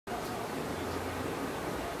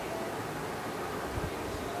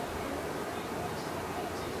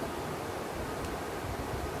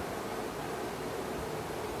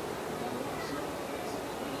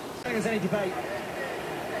think there's any debate.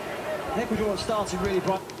 Ecuador have started really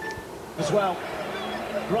bright as well,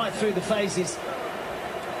 right through the phases.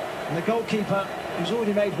 And the goalkeeper, who's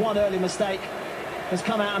already made one early mistake, has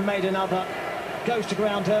come out and made another. Goes to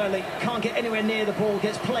ground early, can't get anywhere near the ball,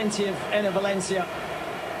 gets plenty of Enner Valencia.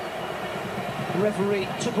 The referee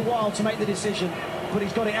took a while to make the decision, but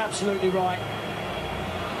he's got it absolutely right.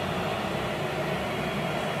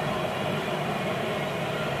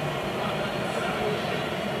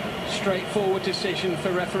 Straightforward decision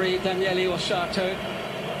for referee Daniele Orsato.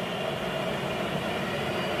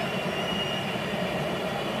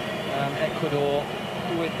 Ecuador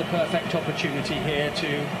with the perfect opportunity here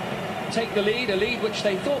to take the lead, a lead which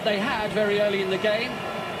they thought they had very early in the game,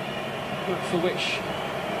 but for which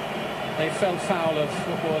they fell foul of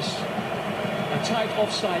what was a tight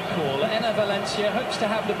offside call. Enner Valencia hopes to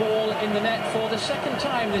have the ball in the net for the second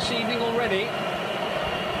time this evening already.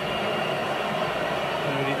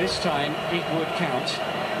 Only this time it would count.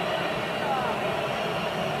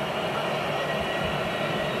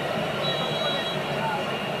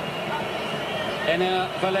 Enner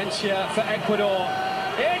Valencia for Ecuador.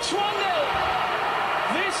 It's 1-0.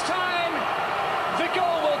 This time the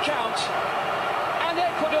goal will count and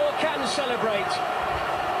Ecuador can celebrate.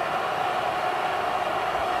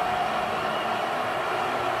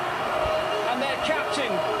 And their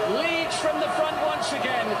captain leads from the front once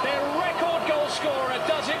again. Their record goal scorer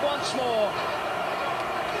does it once more.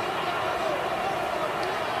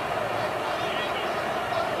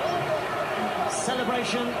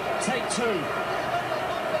 Celebration, take two.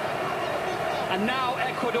 And now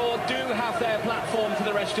Ecuador do have their platform for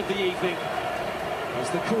the rest of the evening. It's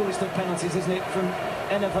the coolest of penalties, isn't it, from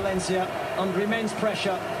Enner Valencia under immense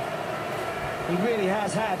pressure. He really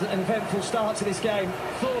has had an eventful start to this game.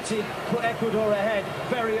 Thought he'd put Ecuador ahead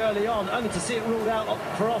very early on, only to see it ruled out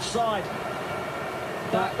for offside.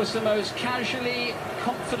 That was the most casually,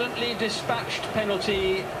 confidently dispatched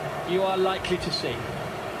penalty you are likely to see.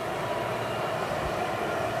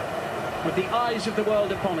 With the eyes of the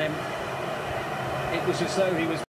world upon him, it was as though he was